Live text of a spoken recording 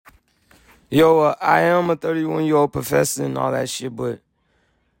Yo, I am a 31-year-old professor and all that shit, but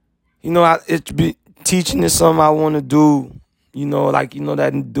teaching is something I want to do. Like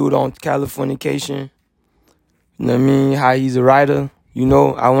that dude on Californication. You know what I mean? How he's a writer.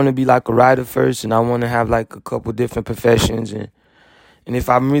 I want to be like a writer first, and I want to have like a couple different professions, and if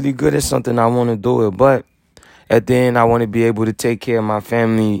I'm really good at something, I want to do it. But at the end, I want to be able to take care of my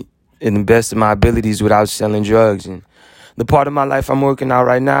family in the best of my abilities without selling drugs. And the part of my life I'm working out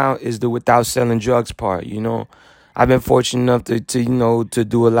right now is the without selling drugs part. I've been fortunate enough to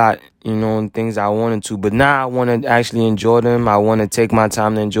do a lot, and things I wanted to. But now I want to actually enjoy them. I want to take my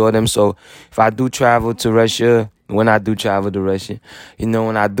time to enjoy them. So if I do travel to Russia, when I do travel to Russia,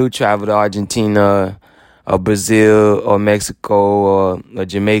 when I do travel to Argentina or Brazil or Mexico or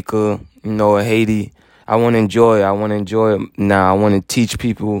Jamaica, or Haiti, I want to enjoy it. I want to enjoy it now. I want to teach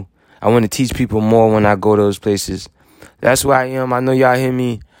people. I want to teach people more when I go to those places. That's who I am. I know y'all hear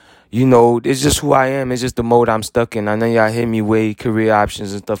me. It's just who I am. It's just the mode I'm stuck in. I know y'all hear me weigh career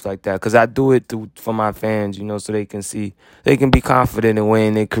options and stuff like that. Because I do it for my fans, so they can see. They can be confident in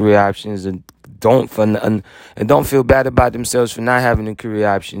weighing their career options and don't feel bad about themselves for not having the career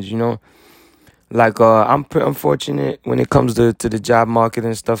options, Like, I'm fortunate when it comes to the job market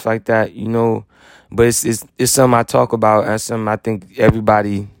and stuff like that, But it's something I talk about and something I think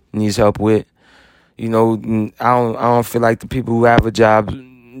everybody needs help with. I don't feel like the people who have a job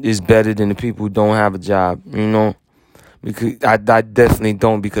is better than the people who don't have a job, Because I definitely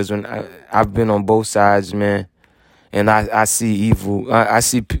don't, because when I've been on both sides, man, and I see evil. I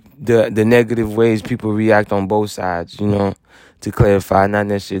see the negative ways people react on both sides, to clarify, not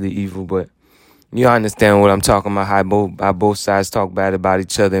necessarily evil, but you understand what I'm talking about, how both sides talk bad about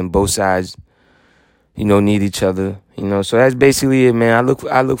each other and both sides, need each other, So that's basically it, man.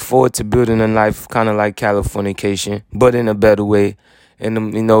 I look forward to building a life kind of like Californication, but in a better way.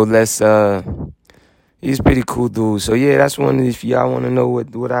 And, less, he's pretty cool dude. So yeah, that's one. If y'all want to know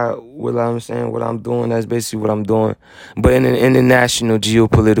what I'm saying, what I'm doing, that's basically what I'm doing. But in an international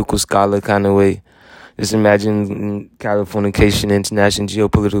geopolitical scholar kind of way. Just imagine Californication, international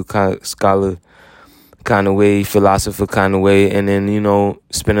geopolitical scholar kind of way, philosopher kind of way, and then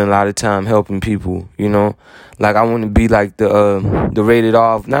spending a lot of time helping people. Like I want to be like the rated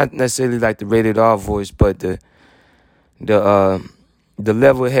R, not necessarily like the rated R voice, but the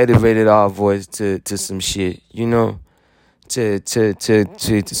level-headed rated R voice to some shit, to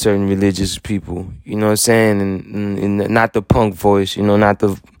certain religious people, you know what I'm saying, and not the punk voice, not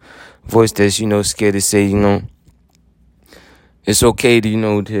the voice that's scared to say it's okay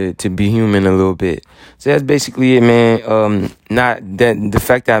to be human a little bit. So that's basically it, man. Not that the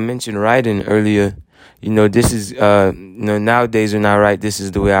fact that I mentioned writing earlier, this is nowadays when I write, this is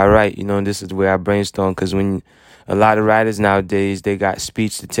the way I write, this is the way I brainstorm, because when a lot of writers nowadays, they got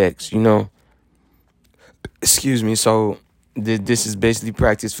speech to text, Excuse me. So this is basically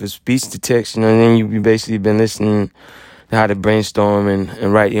practice for speech to text, and then you basically been listening to how to brainstorm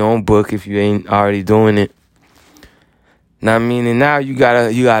and write your own book if you ain't already doing it. Now, I mean, and now you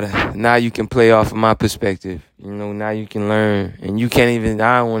gotta, now you can play off of my perspective, now you can learn, and you can't even,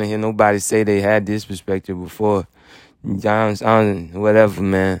 I don't want to hear nobody say they had this perspective before. I don't, whatever,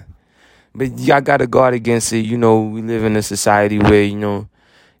 man. But y'all gotta guard against it. We live in a society where,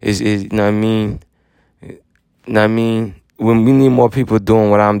 it's you know what I mean? When we need more people doing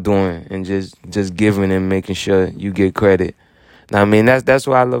what I'm doing and just giving and making sure you get credit. That's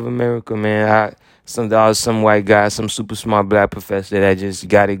why I love America, man. Some white guy, some super smart black professor that just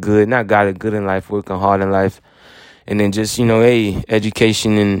got it good. Not got it good in life, working hard in life. And then just, hey,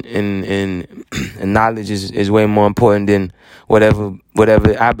 education and knowledge is way more important than whatever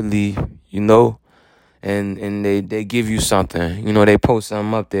I believe, and they give you something, they post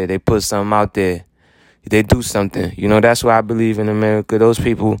something up there, they put something out there, they do something, that's why I believe in America. Those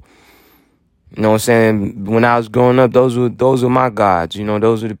people, what I'm saying, when I was growing up, those were my gods,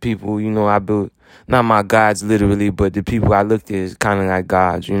 those were the people, I built, not my gods literally, but the people I looked at as kind of like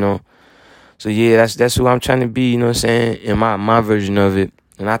gods, So yeah, that's who I'm trying to be, what I'm saying, in my version of it.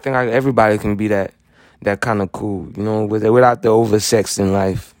 And I think everybody can be that kind of cool, without the oversex in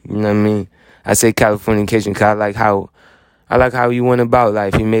life, you know what I mean? I say Californication because I like how he went about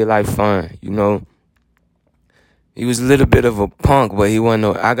life. He made life fun, He was a little bit of a punk, but he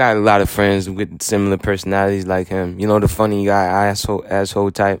wasn't. I got a lot of friends with similar personalities like him. The funny guy,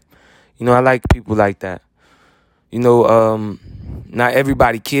 asshole type. I like people like that. Not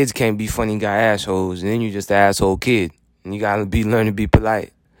everybody, kids can't be funny guy assholes, and then you just an asshole kid. And you gotta learn to be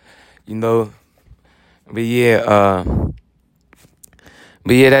polite. But yeah,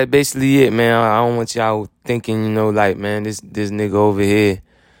 that's basically it, man. I don't want y'all thinking, like, man, this nigga over here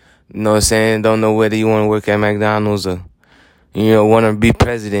You know what I'm saying? Don't know whether you want to work at McDonald's or, want to be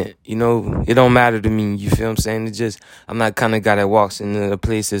president. It don't matter to me. You feel what I'm saying? It's just, I'm not kind of guy that walks into a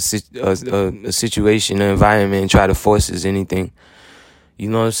place, a situation, an environment and try to forces anything. You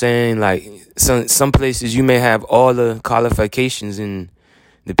know what I'm saying? Like, some places you may have all the qualifications and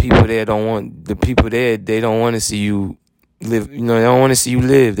the people there, they don't want to see you live. They don't want to see you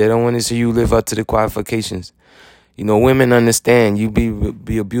live. They don't want to see you live up to the qualifications. Women understand. You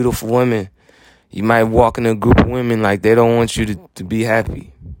be a beautiful woman. You might walk in a group of women like they don't want you to be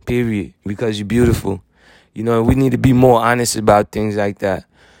happy, period, because you're beautiful. We need to be more honest about things like that.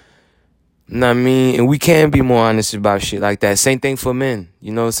 You know what I mean? And we can be more honest about shit like that. Same thing for men.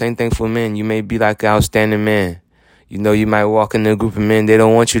 Same thing for men. You may be like an outstanding man. You might walk in a group of men. They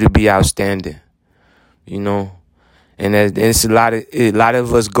don't want you to be outstanding. And it's a lot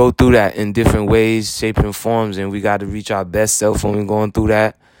of us go through that in different ways, shapes, and forms, and we got to reach our best self when we're going through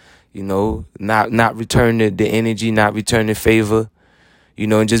that. Not return the energy, not return the favor,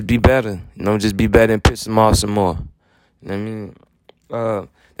 and just be better. Just be better and piss them off some more. You know what I mean?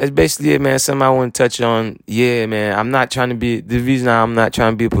 That's basically it, man. Something I want to touch on. Yeah, man. The reason I'm not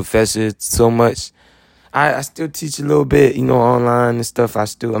trying to be a professor so much, I still teach a little bit, online and stuff. I'm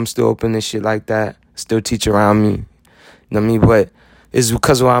still open to shit like that. Still teach around me. You know what I mean? But it's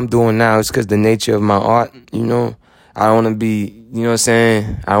because of what I'm doing now. It's because the nature of my art, I don't want to be, what I'm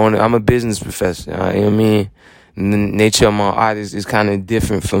saying? I'm a business professor, you know what I mean? And the nature of my art is kind of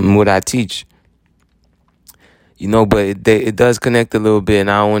different from what I teach. But it does connect a little bit,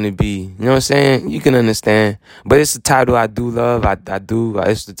 and I don't want to be, you know what I'm saying? You can understand. But it's the title I do love. I do.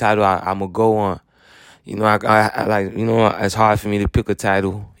 It's the title I'm going to go on. I like, it's hard for me to pick a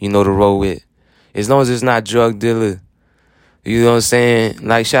title, to roll with. As long as it's not drug dealer. You know what I'm saying?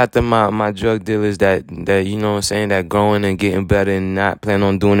 Like, shout out to my drug dealers that, you know what I'm saying, that growing and getting better and not plan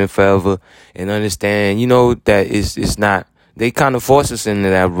on doing it forever and understand, that it's not, they kind of force us into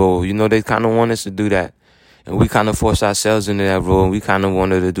that role. They kind of want us to do that. And we kind of force ourselves into that role and we kind of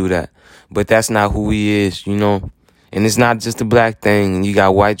wanted to do that. But that's not who he is, And it's not just a black thing. You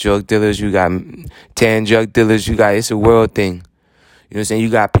got white drug dealers, you got tan drug dealers, it's a world thing. You know what I'm saying? You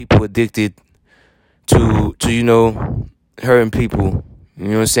got people addicted to hurting people, you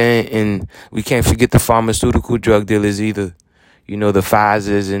know what I'm saying? And we can't forget the pharmaceutical drug dealers either. The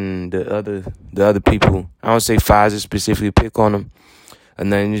Pfizers and the other people. I don't say Pfizer specifically, pick on them.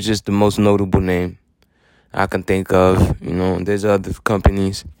 And then it's just the most notable name I can think of. There's other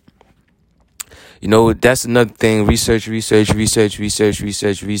companies. That's another thing. Research. I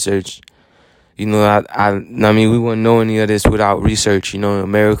mean, we wouldn't know any of this without research.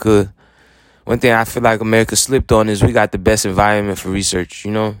 America. One thing I feel like America slipped on is we got the best environment for research,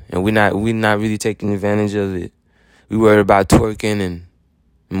 and we're not really taking advantage of it. We worry about twerking and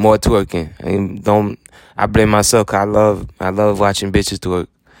more twerking. I blame myself 'cause I love watching bitches twerk.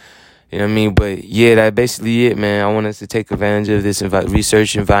 You know what I mean? But yeah, that's basically it, man. I want us to take advantage of this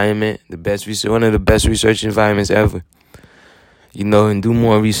research environment, one of the best research environments ever. And do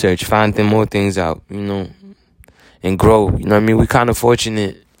more research, find more things out, and grow. You know what I mean? We're kind of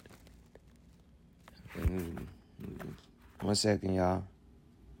fortunate. 1 second, y'all.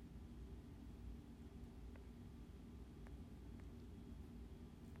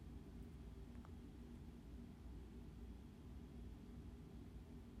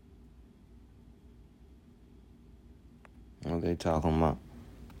 What they talking about?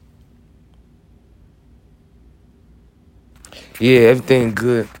 Yeah, everything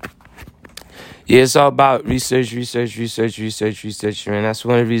good. Yeah, it's all about research, man. That's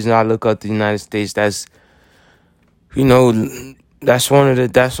one of the reasons I look up the United States. That's that's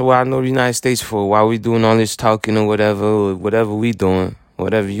what I know the United States for. Why we doing all this talking or whatever we doing,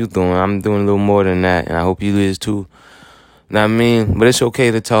 whatever you doing, I'm doing a little more than that, and I hope you is too. Know what I mean? But it's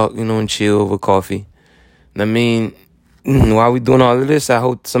okay to talk, and chill over coffee. Know what I mean? While we doing all of this, I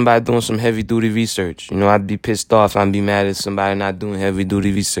hope somebody doing some heavy duty research. I'd be pissed off. I'd be mad at somebody not doing heavy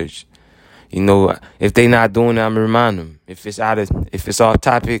duty research. If they not doing it, I'm gonna remind them. If it's off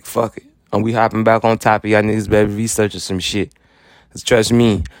topic, fuck it. And we hopping back on topic. Y'all niggas better research some shit. 'Cause trust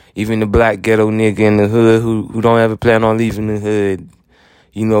me, even the black ghetto nigga in the hood who don't ever plan on leaving the hood,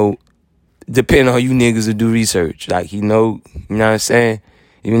 depend on you niggas to do research. Like, you know what I'm saying?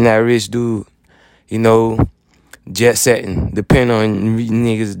 Even that rich dude, jet setting, depend on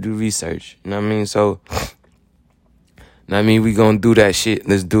niggas to do research. You know what I mean? So, we gonna do that shit.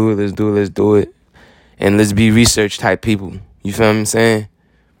 Let's do it. And let's be research type people. You feel what I'm saying?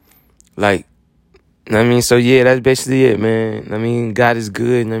 Like, I mean, so yeah, that's basically it, man. I mean, God is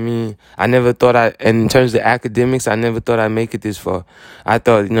good. I mean, I never thought and in terms of academics, I never thought I'd make it this far. I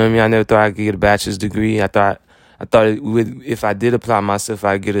thought, you know what I mean? I never thought I could get a bachelor's degree. I thought if I did apply myself,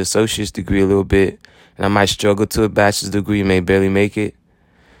 I'd get an associate's degree a little bit. And I might struggle to a bachelor's degree, may barely make it.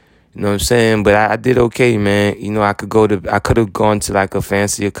 You know what I'm saying? But I did okay, man. You know, I could have gone to like a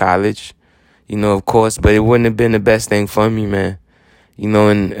fancier college, you know, of course, but it wouldn't have been the best thing for me, man. You know,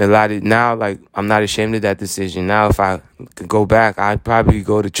 and now, like, I'm not ashamed of that decision. Now, if I could go back, I'd probably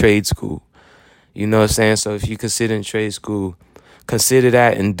go to trade school. You know what I'm saying? So if you're considering trade school, consider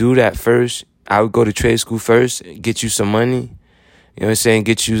that and do that first. I would go to trade school first, get you some money. You know what I'm saying?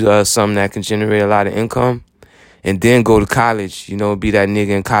 Get you something that can generate a lot of income. And then go to college, you know, be that nigga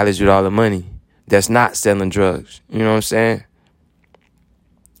in college with all the money that's not selling drugs. You know what I'm saying?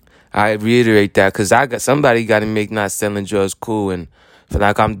 I reiterate that because somebody got to make not selling drugs cool, and feel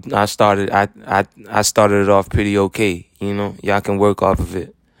like I started it off pretty okay. You know, y'all can work off of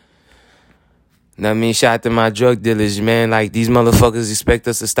it. I mean, shout out to my drug dealers, man. Like, these motherfuckers expect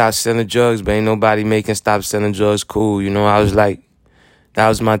us to stop selling drugs, but ain't nobody making stop selling drugs cool. You know, I was like, that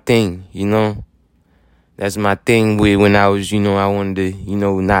was my thing, you know. That's my thing with when I was, you know, I wanted to, you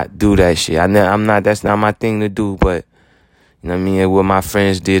know, not do that shit. That's not my thing to do, but, you know what I mean, it's what my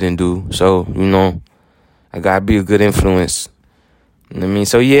friends did and do. So, you know, I gotta be a good influence. You know what I mean?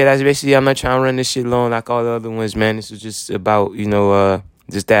 So, yeah, that's basically, I'm not trying to run this shit long like all the other ones, man. This was just about, you know,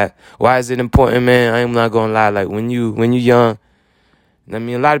 just that. Why is it important, man? I'm not gonna lie. Like, when you young, I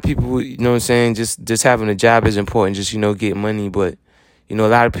mean, a lot of people, you know what I'm saying, just having a job is important, just, you know, get money, but, you know, a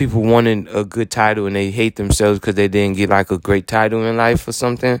lot of people wanted a good title and they hate themselves because they didn't get like a great title in life or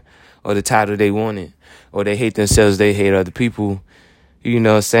something, or the title they wanted, or they hate themselves, they hate other people. You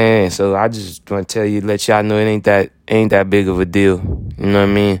know what I'm saying? So I just want to tell you, let y'all know it ain't that big of a deal. You know what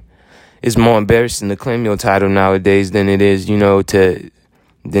I mean? It's more embarrassing to claim your title nowadays than it is, you know, than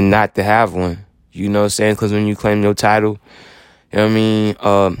not to have one. You know what I'm saying? Because when you claim your title, you know what I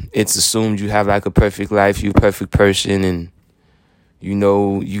mean? It's assumed you have like a perfect life, you a perfect person, and you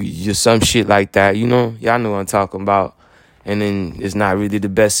know, you're some shit like that, you know? Y'all know what I'm talking about. And then it's not really the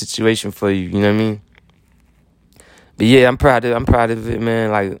best situation for you, you know what I mean? But yeah, I'm proud of it, man.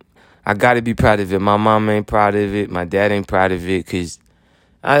 Like, I gotta be proud of it. My mom ain't proud of it. My dad ain't proud of it, because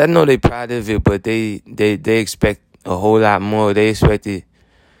I know they proud of it, but they expect a whole lot more. They expected,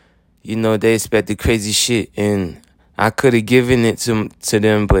 you know, crazy shit. And I could have given it to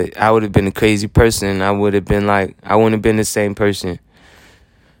them, but I would have been a crazy person. I wouldn't have been the same person.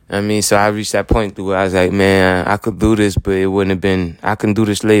 I mean, so I reached that point where I was like, man, I could do this, but it wouldn't have been, I can do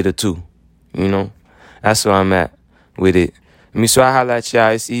this later too, you know? That's where I'm at with it. I mean, so I holla at y'all,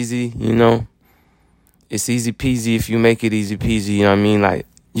 it's easy, you know? It's easy peasy if you make it easy peasy, you know what I mean? Like,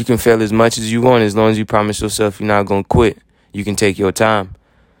 you can fail as much as you want as long as you promise yourself you're not gonna quit. You can take your time,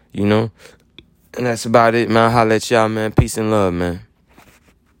 you know? And that's about it, man. I holla at y'all, man. Peace and love, man.